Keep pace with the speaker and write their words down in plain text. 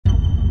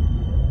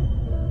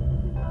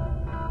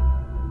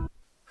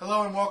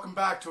Hello and welcome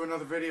back to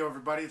another video,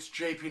 everybody. It's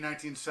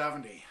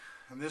JP1970,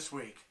 and this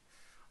week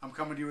I'm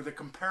coming to you with a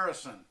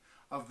comparison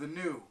of the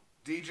new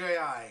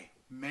DJI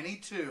Mini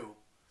 2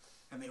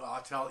 and the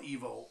Autel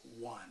Evo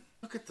 1.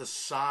 Look at the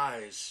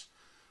size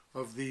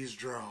of these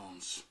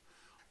drones.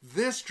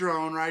 This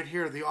drone right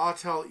here, the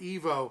Autel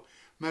Evo,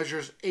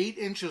 measures 8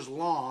 inches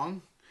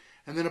long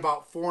and then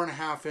about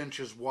 4.5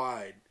 inches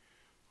wide.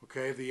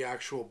 Okay, the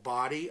actual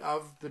body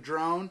of the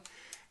drone.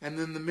 And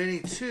then the Mini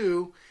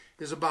 2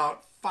 is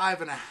about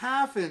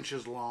 5.5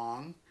 inches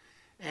long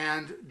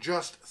and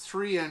just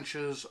 3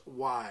 inches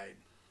wide.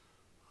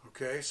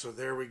 Okay, so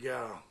there we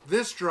go.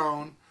 This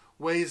drone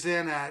weighs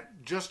in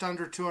at just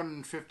under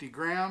 250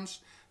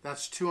 grams.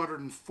 That's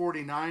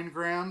 249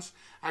 grams.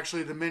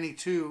 Actually, the Mini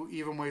 2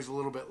 even weighs a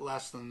little bit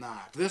less than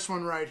that. This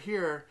one right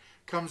here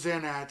comes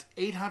in at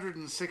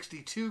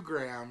 862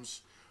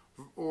 grams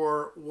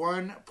or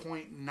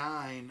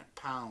 1.9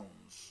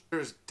 pounds.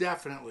 There's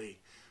definitely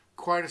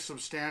quite a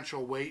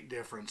substantial weight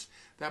difference.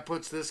 That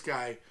puts this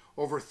guy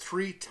over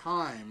 3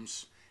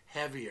 times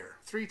heavier.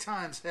 3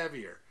 times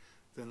heavier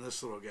than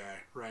this little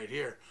guy right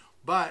here.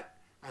 But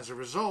as a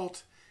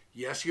result,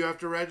 yes, you have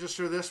to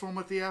register this one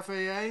with the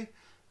FAA.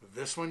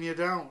 This one you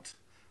don't.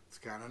 It's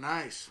kind of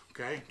nice.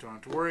 Okay, don't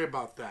have to worry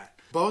about that.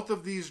 Both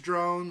of these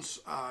drones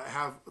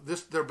have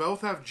this. They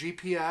both have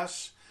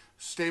GPS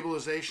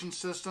stabilization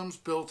systems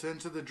built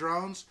into the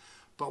drones.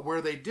 But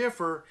where they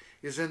differ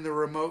is in the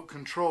remote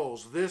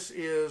controls. This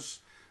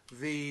is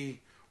the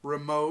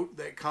remote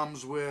that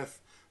comes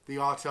with the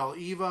Autel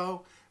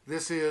Evo.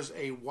 This is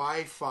a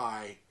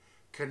Wi-Fi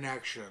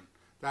connection.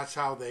 That's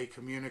how they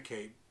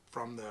communicate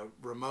from the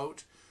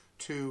remote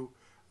to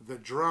the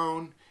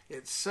drone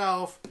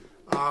itself.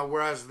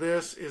 Whereas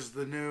this is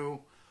the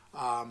new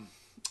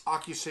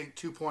OcuSync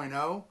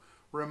 2.0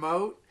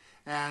 remote.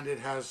 And it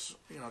has,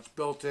 it's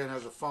built in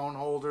as a phone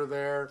holder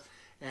there.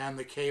 And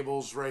the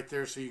cable's right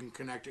there so you can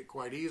connect it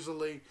quite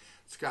easily.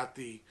 It's got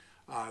the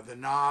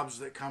knobs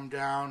that come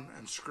down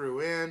and screw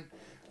in.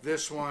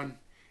 This one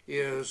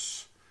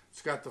it's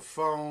got the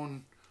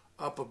phone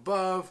up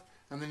above,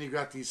 and then you've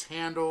got these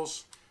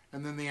handles,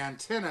 and then the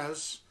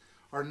antennas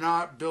are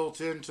not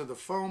built into the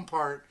phone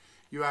part.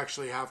 You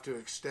actually have to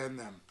extend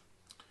them.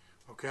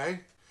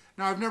 Okay?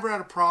 Now, I've never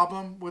had a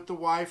problem with the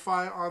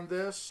Wi-Fi on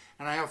this,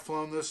 and I have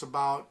flown this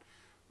about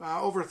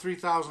over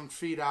 3,000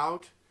 feet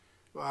out.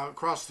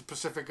 Across the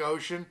Pacific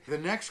Ocean. The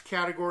next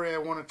category I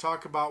want to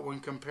talk about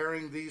when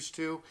comparing these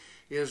two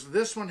is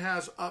this one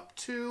has up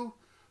to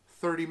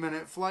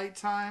 30-minute flight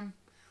time,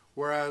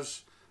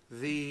 whereas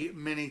the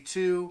Mini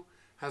 2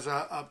 has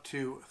up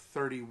to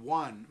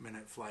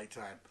 31-minute flight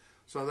time.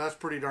 So that's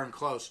pretty darn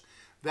close.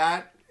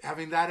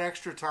 Having that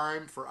extra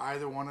time for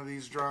either one of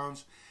these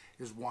drones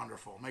is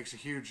wonderful. It makes a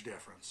huge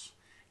difference.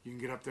 You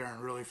can get up there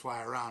and really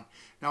fly around.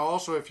 Now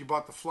also, if you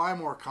bought the Fly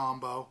More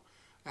combo,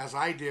 as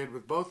I did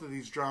with both of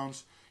these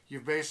drones,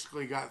 you've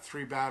basically got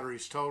 3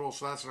 batteries total,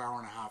 so that's an hour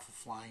and a half of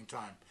flying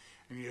time.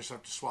 And you just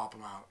have to swap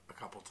them out a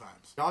couple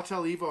times. The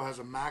Autel Evo has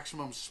a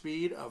maximum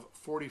speed of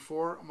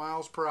 44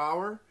 miles per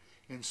hour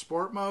in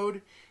sport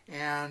mode,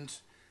 and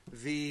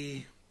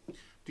the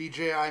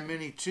DJI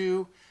Mini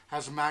 2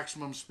 has a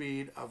maximum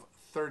speed of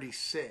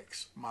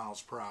 36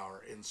 miles per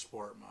hour in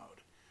sport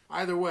mode.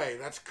 Either way,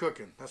 that's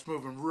cooking. That's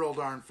moving real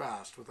darn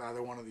fast with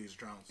either one of these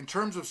drones. In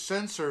terms of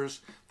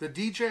sensors, the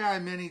DJI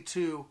Mini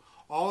 2,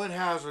 all it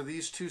has are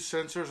these 2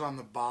 sensors on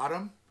the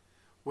bottom,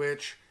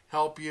 which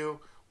help you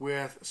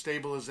with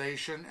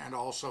stabilization and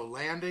also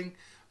landing.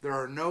 There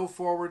are no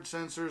forward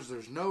sensors,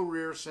 there's no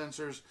rear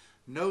sensors,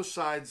 no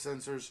side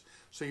sensors,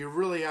 so you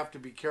really have to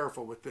be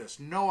careful with this.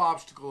 No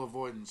obstacle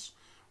avoidance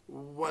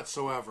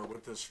whatsoever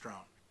with this drone.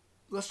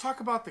 Let's talk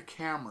about the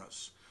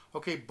cameras.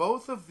 Okay,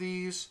 both of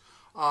these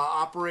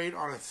operate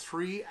on a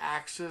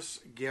 3-axis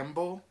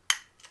gimbal.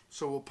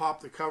 So we'll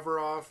pop the cover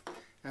off,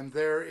 and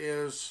there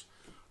is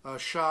a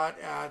shot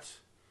at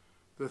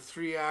the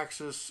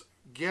 3-axis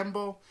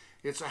gimbal.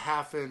 It's a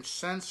 1/2-inch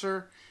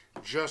sensor,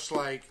 just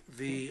like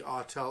the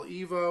Autel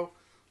Evo.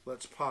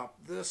 Let's pop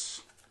the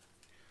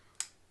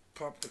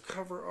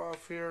cover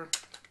off here.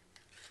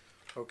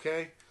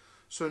 Okay,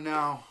 so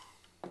now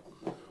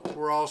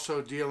we're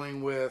also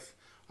dealing with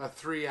a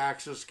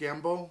 3-axis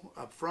gimbal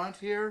up front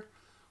here,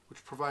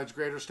 which provides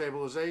greater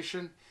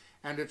stabilization,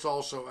 and it's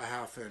also a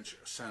 1/2-inch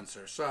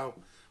sensor. So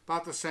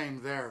about the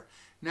same there.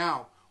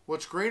 Now,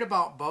 what's great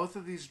about both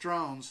of these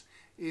drones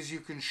is you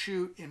can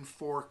shoot in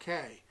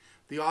 4K.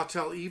 The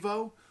Autel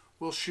Evo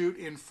will shoot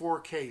in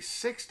 4K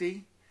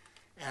 60,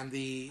 and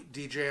the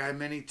DJI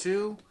Mini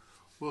 2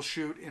 will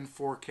shoot in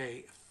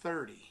 4K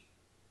 30.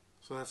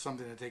 So that's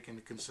something to take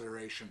into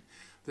consideration.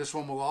 This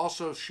one will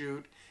also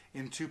shoot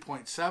in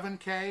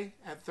 2.7K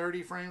at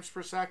 30 frames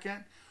per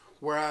second,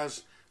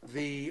 whereas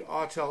the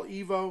Autel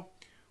Evo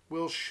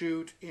will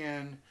shoot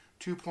in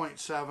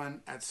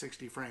 2.7 at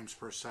 60 frames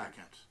per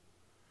second.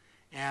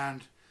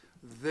 And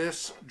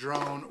this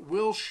drone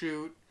will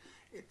shoot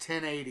at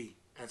 1080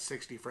 at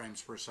 60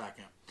 frames per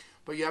second.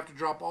 But you have to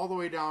drop all the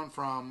way down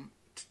from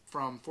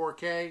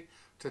 4K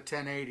to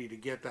 1080 to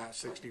get that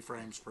 60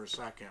 frames per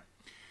second.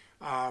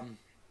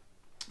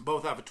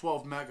 Both have a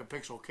 12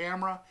 megapixel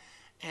camera,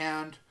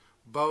 and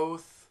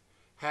both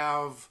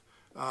have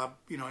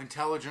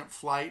intelligent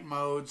flight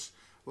modes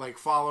like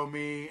follow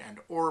me and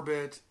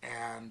orbit,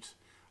 and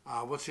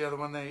what's the other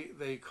one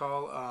they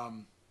call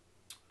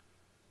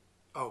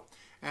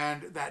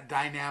and that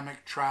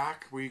dynamic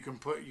track where you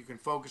can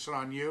focus it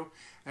on you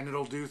and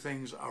it'll do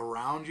things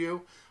around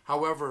you.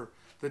 However,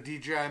 the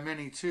DJI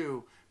Mini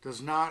 2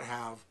 does not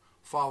have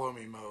follow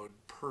me mode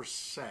per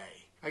se.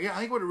 Again, I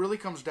think what it really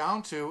comes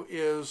down to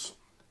is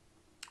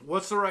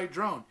what's the right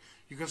drone.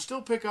 You can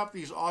still pick up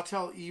these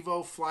Autel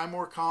Evo Fly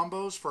More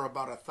combos for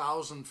about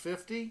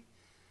 $1,050,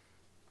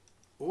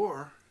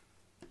 or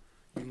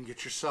you can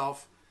get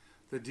yourself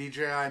the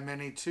DJI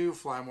Mini 2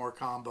 Fly More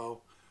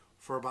combo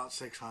for about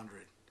 $600.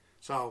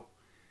 So,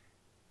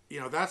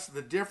 that's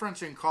the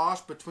difference in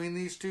cost between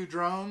these two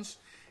drones.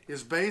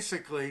 Is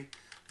basically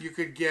you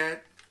could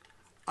get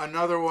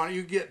another one.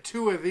 You get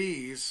two of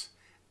these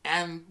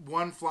and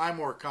one Fly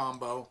More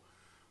combo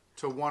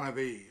to one of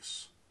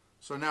these.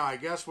 So now I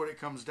guess what it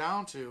comes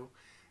down to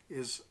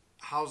is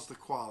how's the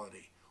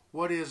quality?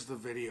 What is the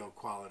video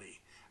quality?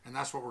 And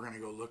that's what we're going to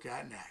go look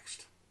at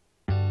next.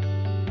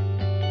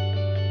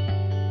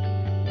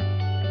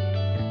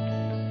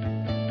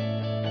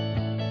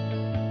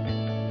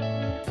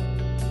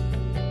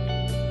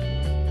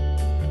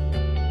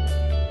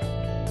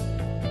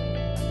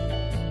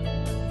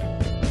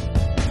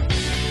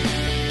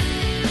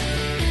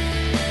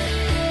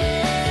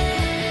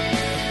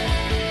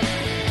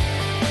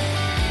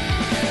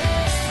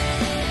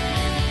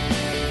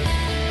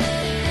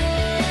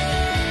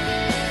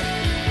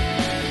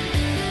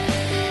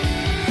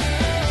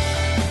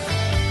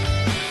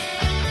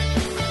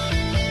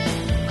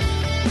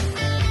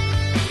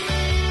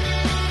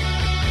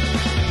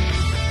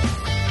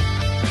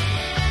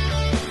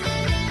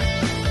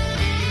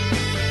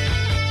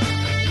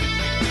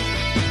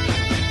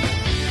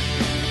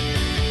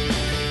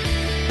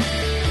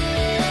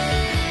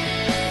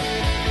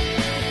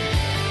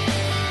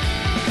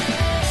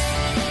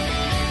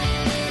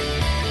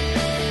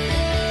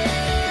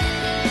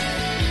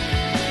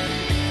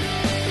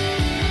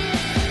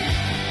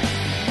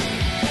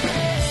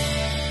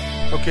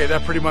 Okay,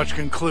 that pretty much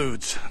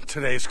concludes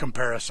today's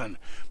comparison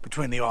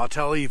between the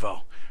Autel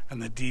Evo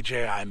and the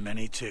DJI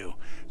Mini 2.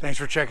 Thanks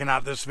for checking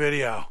out this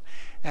video,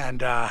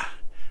 and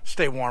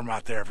stay warm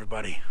out there,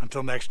 everybody.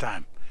 Until next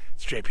time,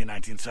 it's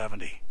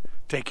JP1970.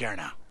 Take care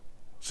now.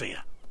 See ya.